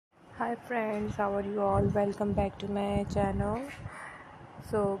Hi friends, how are you all? Welcome back to my channel.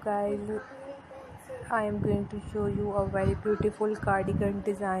 So guys, I am going to show you a very beautiful cardigan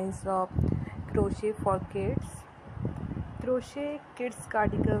designs of crochet for kids. Crochet kids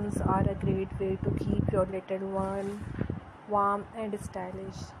cardigans are a great way to keep your little one warm and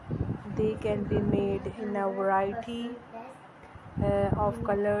stylish. They can be made in a variety of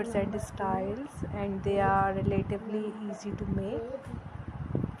colors and styles, and they are relatively easy to make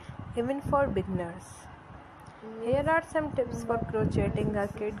even for beginners. Here are some tips for crocheting a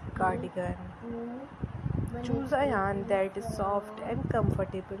kid cardigan. Choose a yarn that is soft and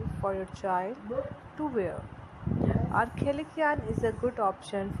comfortable for your child to wear. Acrylic yarn is a good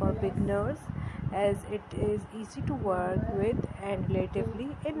option for beginners as it is easy to work with and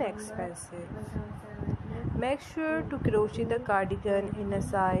relatively inexpensive. Make sure to crochet the cardigan in a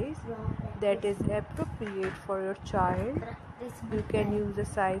size that is appropriate for your child. You can use a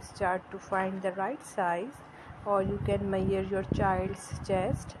size chart to find the right size, or you can measure your child's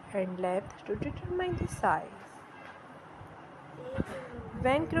chest and length to determine the size.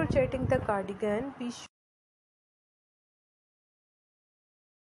 When crocheting the cardigan, be sure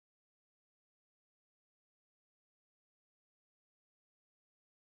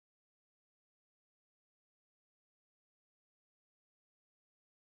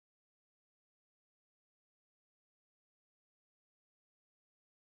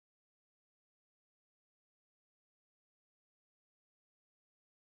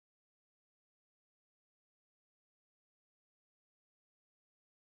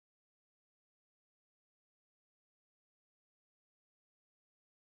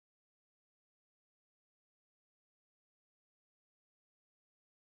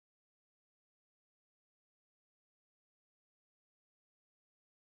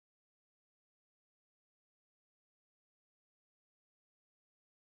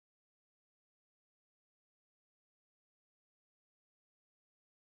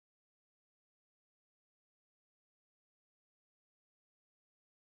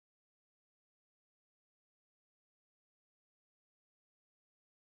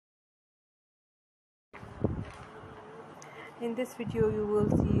in this video you will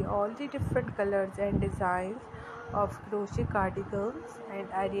see all the different colors and designs of crochet cardigans,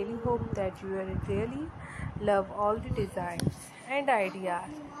 and I really hope that you will really love all the designs and ideas.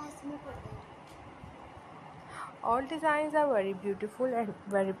 All designs are very beautiful and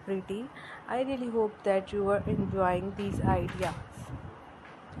very pretty. I really hope that you are enjoying these ideas.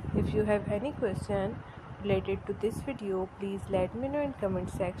 If you have any question related to this video, please let me know in comment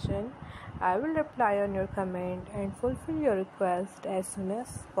section. I will reply on your comment and fulfill your request as soon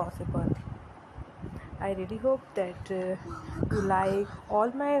as possible. I really hope that you like all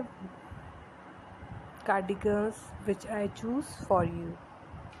my cardigans which I choose for you.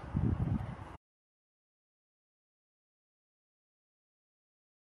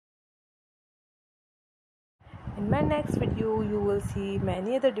 In my next video, you will see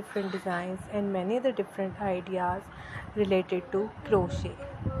many other different designs and many other different ideas related to crochet.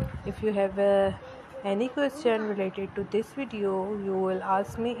 If you have any question related to this video, you will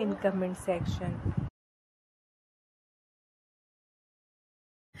ask me in comment section.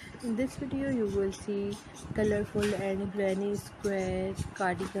 In this video, you will see colorful and granny square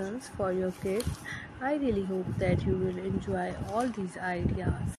cardigans for your kids. I really hope that you will enjoy all these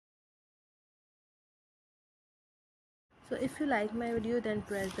ideas. So if you like my video, then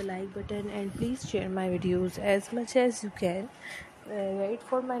press the like button and please share my videos as much as you can. Wait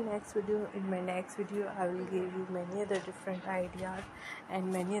for my next video. In my next video I will give you many other different ideas and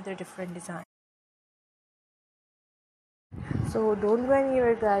many other different designs. So don't go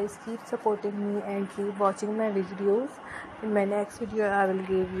anywhere guys, keep supporting me and keep watching my videos. In my next video I will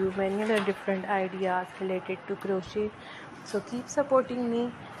give you many other different ideas related to crochet. So keep supporting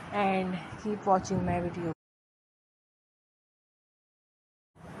me and keep watching my videos.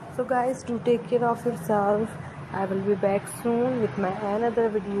 So guys, do take care of yourself. I will be back soon with my another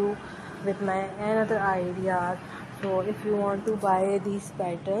video with my another ideas. So if you want to buy these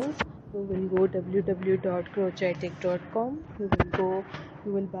patterns, you will go www.crocheting.com. You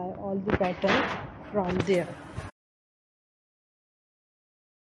will buy all the patterns from there.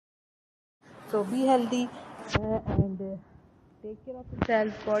 So be healthy and take care of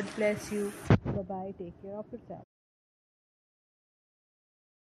yourself. God bless you. Bye bye. Take care of yourself.